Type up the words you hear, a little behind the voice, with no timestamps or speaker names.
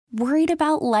Worried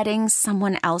about letting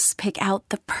someone else pick out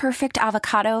the perfect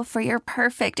avocado for your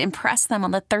perfect impress them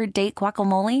on the third date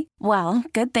guacamole? Well,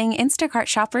 good thing Instacart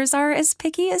shoppers are as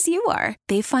picky as you are.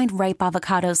 They find ripe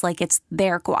avocados like it's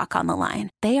their guac on the line.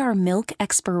 They are milk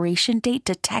expiration date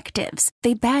detectives.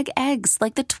 They bag eggs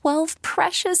like the 12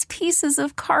 precious pieces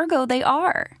of cargo they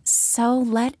are. So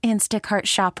let Instacart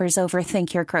shoppers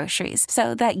overthink your groceries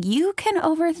so that you can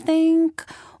overthink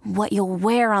what you'll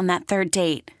wear on that third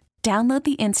date. Download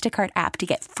the Instacart app to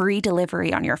get free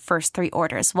delivery on your first 3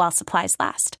 orders while supplies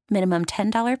last. Minimum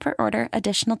 $10 per order.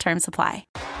 Additional terms apply.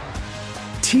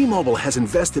 T-Mobile has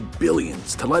invested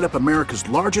billions to light up America's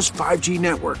largest 5G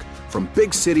network, from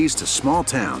big cities to small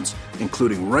towns,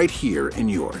 including right here in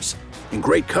yours. And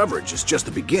great coverage is just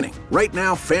the beginning. Right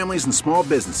now, families and small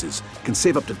businesses can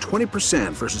save up to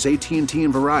 20% versus AT&T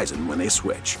and Verizon when they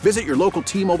switch. Visit your local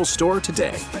T-Mobile store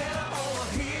today.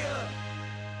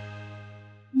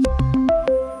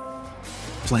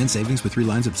 Plan savings with 3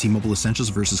 lines of T-Mobile Essentials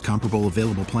versus comparable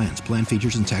available plans. Plan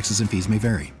features and taxes and fees may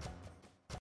vary.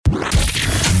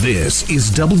 This is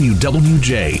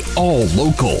WWJ All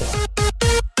Local.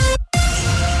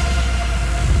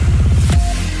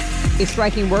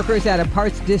 Striking workers at a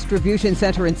parts distribution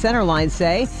center in Centerline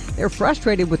say they're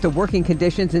frustrated with the working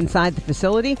conditions inside the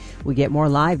facility. We get more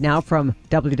live now from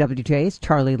WWJ's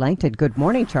Charlie Langton. Good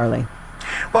morning, Charlie.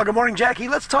 Well, good morning, Jackie.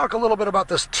 Let's talk a little bit about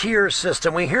this tier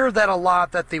system. We hear that a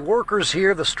lot, that the workers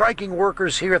here, the striking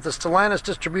workers here at the Stellantis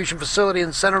distribution facility in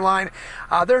Centerline,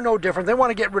 they're no different. They want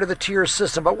to get rid of the tier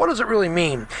system. But what does it really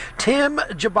mean? Tim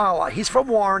Jabala, he's from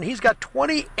Warren. He's got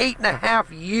 28 and a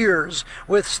half years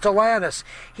with Stellantis.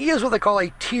 He is what they call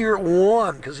a tier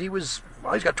 1 because he's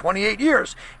got 28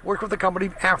 years. He worked with the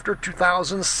company after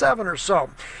 2007 or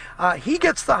so. He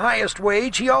gets the highest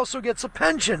wage. He also gets a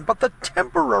pension. But the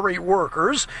temporary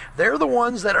workers, they're the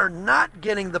ones that are not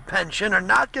getting the pension, are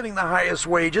not getting the highest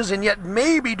wages, and yet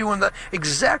maybe doing the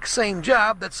exact same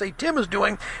job that, say, Tim is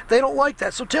doing. They don't like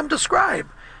that. So, Tim, describe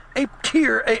a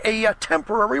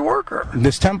temporary worker.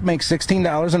 This temp makes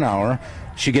 $16 an hour.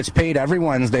 She gets paid every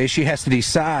Wednesday. She has to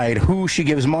decide who she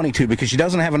gives money to because she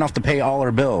doesn't have enough to pay all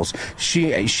her bills.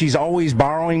 She's always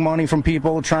borrowing money from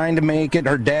people, trying to make it.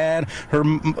 Her dad, her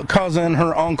cousin,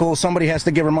 her uncle, somebody has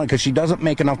to give her money because she doesn't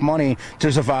make enough money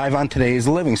to survive on today's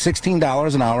living.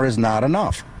 $16 an hour is not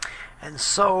enough. And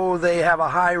so they have a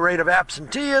high rate of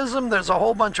absenteeism. There's a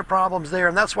whole bunch of problems there.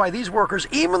 And that's why these workers,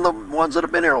 even the ones that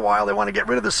have been here a while, they want to get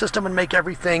rid of the system and make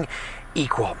everything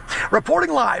equal.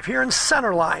 Reporting live here in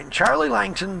Centerline, Charlie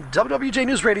Langton, WWJ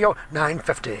News Radio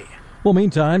 950. Well,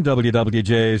 meantime,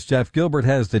 WWJ's Jeff Gilbert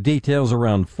has the details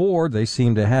around Ford. They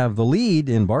seem to have the lead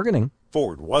in bargaining.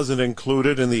 Ford wasn't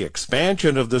included in the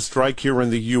expansion of the strike here in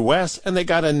the U.S., and they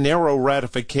got a narrow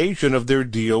ratification of their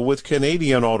deal with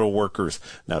Canadian auto workers.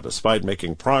 Now, despite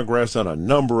making progress on a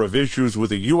number of issues with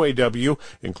the UAW,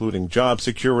 including job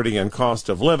security and cost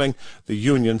of living, the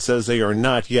union says they are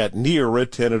not yet near a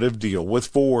tentative deal with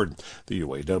Ford. The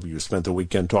UAW spent the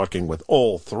weekend talking with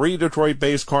all 3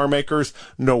 Detroit-based car makers.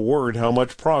 No word how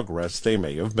much progress they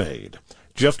may have made.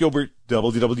 Jeff Gilbert,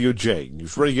 WWJ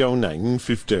News Radio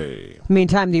 950.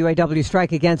 Meantime, the UAW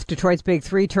strike against Detroit's Big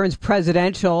Three turns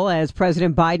presidential as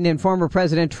President Biden and former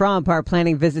President Trump are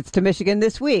planning visits to Michigan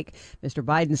this week. Mr.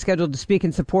 Biden is scheduled to speak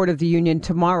in support of the union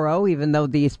tomorrow, even though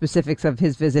the specifics of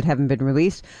his visit haven't been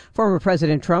released. Former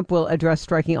President Trump will address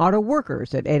striking auto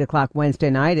workers at 8 o'clock Wednesday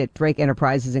night at Drake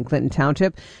Enterprises in Clinton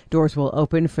Township. Doors will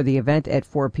open for the event at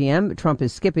 4 p.m. Trump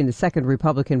is skipping the second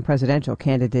Republican presidential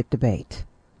candidate debate.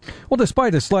 Well,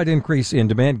 despite a slight increase in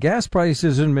demand, gas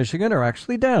prices in Michigan are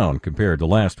actually down compared to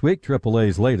last week.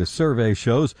 AAA's latest survey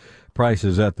shows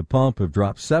prices at the pump have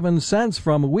dropped 7 cents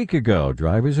from a week ago.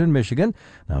 Drivers in Michigan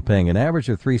now paying an average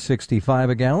of $3.65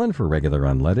 a gallon for regular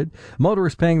unleaded.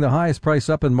 Motorists paying the highest price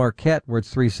up in Marquette, where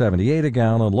it's $3.78 a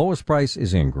gallon. Lowest price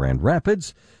is in Grand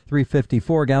Rapids,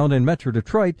 $3.54 a gallon. In Metro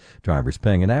Detroit, drivers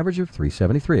paying an average of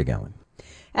 $3.73 a gallon.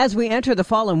 As we enter the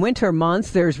fall and winter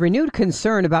months, there's renewed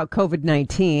concern about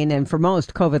COVID-19, and for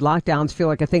most, COVID lockdowns feel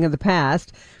like a thing of the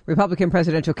past. Republican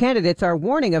presidential candidates are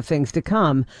warning of things to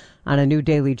come. On a new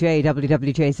Daily J,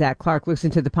 WWJ's Zach Clark looks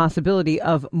into the possibility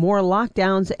of more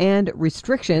lockdowns and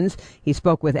restrictions. He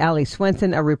spoke with Allie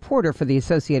Swenson, a reporter for the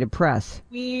Associated Press.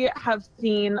 We have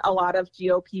seen a lot of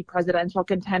GOP presidential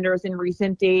contenders in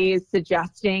recent days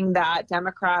suggesting that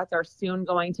Democrats are soon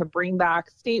going to bring back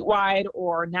statewide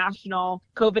or national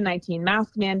COVID-19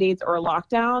 mask mandates or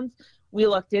lockdowns. We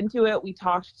looked into it. We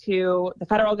talked to the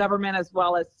federal government as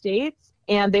well as states.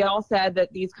 And they all said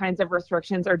that these kinds of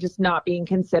restrictions are just not being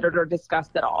considered or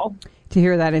discussed at all. To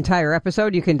hear that entire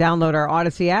episode, you can download our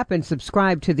Odyssey app and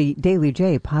subscribe to the Daily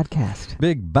J podcast.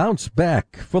 Big bounce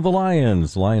back for the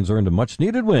Lions. Lions earned a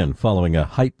much-needed win following a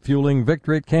hype-fueling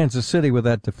victory at Kansas City with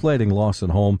that deflating loss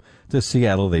at home to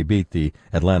Seattle. They beat the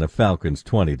Atlanta Falcons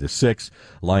 20-6.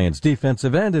 Lions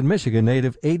defensive end and Michigan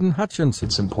native Aidan Hutchinson.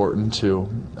 It's important to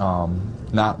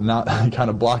not kind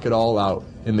of block it all out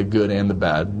in the good and the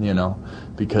bad,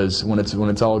 because when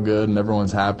it's all good and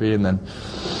everyone's happy, and then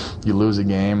you lose a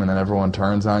game and then everyone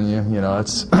turns on you,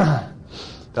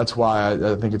 that's why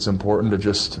I think it's important to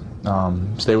just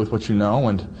stay with what you know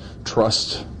and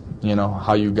trust,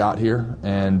 how you got here,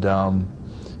 and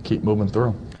keep moving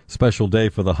through. Special day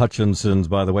for the Hutchinsons,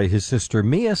 by the way. His sister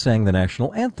Mia sang the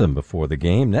national anthem before the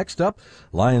game. Next up,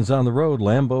 Lions on the road,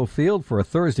 Lambeau Field, for a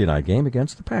Thursday night game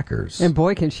against the Packers. And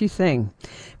boy, can she sing.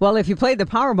 Well, if you played the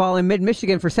Powerball in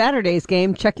mid-Michigan for Saturday's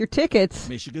game, check your tickets.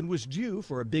 Michigan was due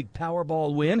for a big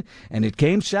Powerball win, and it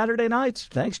came Saturday night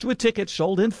thanks to a ticket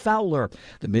sold in Fowler.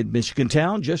 The mid-Michigan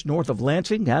town just north of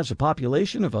Lansing has a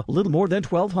population of a little more than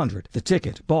 1,200. The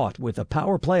ticket, bought with a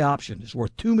power play option, is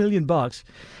worth $2 million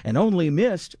and only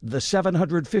missed the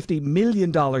 $750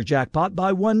 million jackpot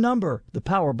by one number, the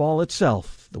Powerball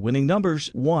itself. The winning numbers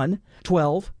 1,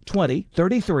 12, 20,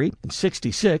 33, and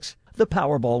 66. The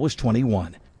Powerball was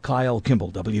 21. Kyle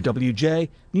Kimball, WWJ,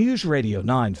 News Radio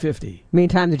 950.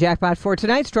 Meantime, the jackpot for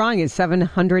tonight's drawing is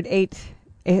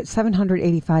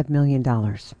 $785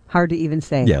 million. Hard to even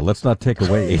say. Yeah, let's not take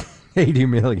away $80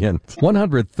 million.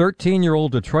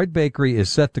 113-year-old Detroit bakery is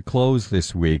set to close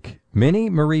this week. Minnie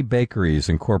Marie Bakeries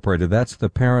Incorporated, that's the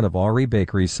parent of Ari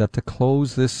Bakeries, set to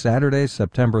close this Saturday,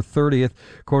 September 30th.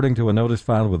 According to a notice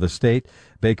filed with the state,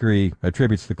 bakery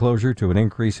attributes the closure to an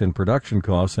increase in production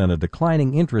costs and a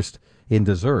declining interest in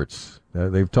desserts.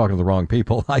 They've talked to the wrong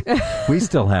people. We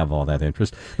still have all that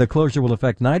interest. The closure will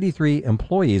affect 93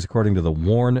 employees, according to the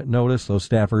WARN notice. Those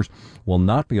staffers will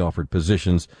not be offered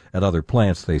positions at other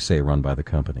plants, they say, run by the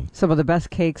company. Some of the best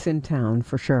cakes in town,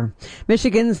 for sure.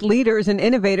 Michigan's leaders and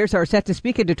innovators are set to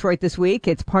speak in Detroit this week.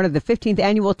 It's part of the 15th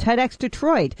annual TEDx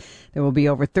Detroit. There will be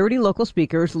over 30 local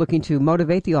speakers looking to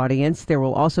motivate the audience. There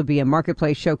will also be a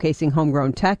marketplace showcasing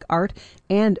homegrown tech, art,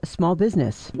 and small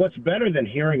business. What's better than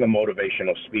hearing a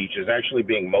motivational speech is actually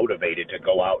being motivated to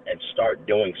go out and start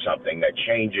doing something that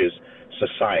changes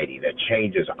society, that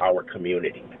changes our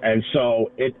community. And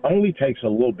so it only takes a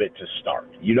little bit to start.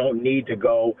 You don't need to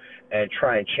go and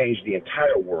try and change the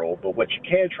entire world, but what you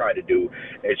can try to do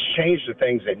is change the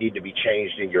things that need to be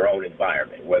changed in your own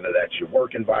environment, whether that's your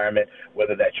work environment,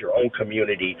 whether that's your own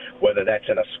community, whether that's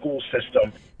in a school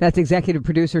system. That's executive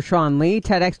producer Sean Lee.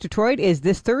 TEDx Detroit is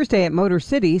this Thursday at Motor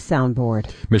City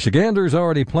Soundboard. Michiganders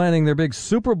already planning their big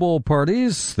Super Bowl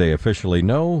parties. They officially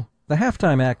know the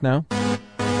halftime act now.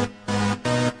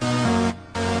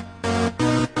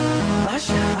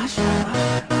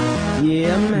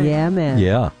 Yeah, man. Yeah, man.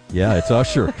 Yeah, it's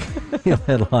Usher.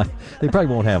 Headline. They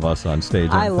probably won't have us on stage.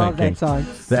 I love that song.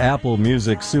 The Apple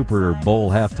Music Super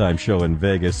Bowl halftime show in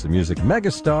Vegas. The music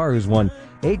megastar who's won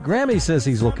 8 Grammys says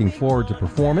he's looking forward to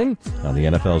performing on the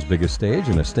NFL's biggest stage.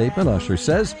 In a statement, Usher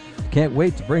says, "Can't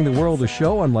wait to bring the world a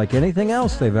show unlike anything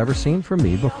else they've ever seen from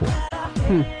me before."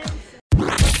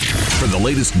 For the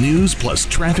latest news plus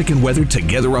traffic and weather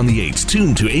together on the 8s,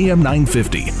 tune to AM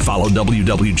 950. Follow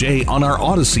WWJ on our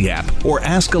Odyssey app or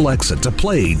ask Alexa to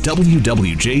play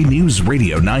WWJ News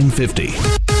Radio 950.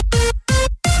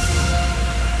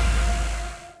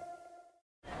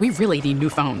 We really need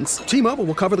new phones. T-Mobile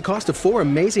will cover the cost of 4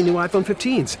 amazing new iPhone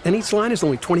 15s, and each line is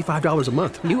only $25 a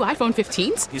month. New iPhone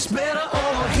 15s? It's better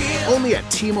over here. Only at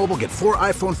T-Mobile, get 4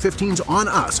 iPhone 15s on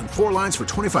us and 4 lines for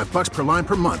 $25 per line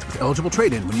per month with eligible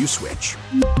trade-in when you switch.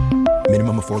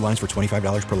 Minimum of 4 lines for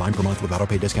 $25 per line per month with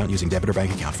autopay discount using debit or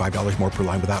bank account. $5 more per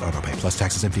line without autopay, plus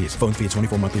taxes and fees. Phone fee at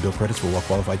 24 monthly bill credits for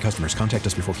well-qualified customers. Contact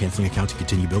us before canceling account to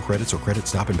continue bill credits or credit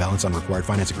stop and balance on required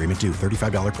finance agreement due.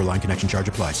 $35 per line connection charge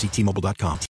applies. See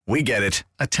T-Mobile.com. We get it.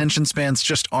 Attention spans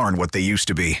just aren't what they used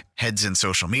to be. Heads in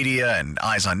social media and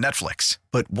eyes on Netflix.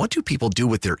 But what do people do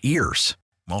with their ears?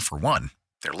 Well, for one,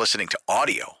 they're listening to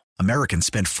audio. Americans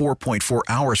spend 4.4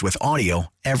 hours with audio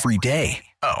every day.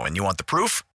 Oh, and you want the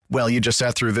proof? Well, you just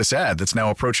sat through this ad that's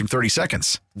now approaching 30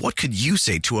 seconds. What could you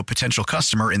say to a potential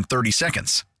customer in 30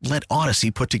 seconds? Let Odyssey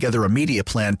put together a media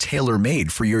plan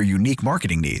tailor-made for your unique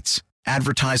marketing needs.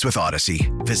 Advertise with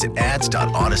Odyssey. Visit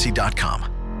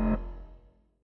ads.odyssey.com.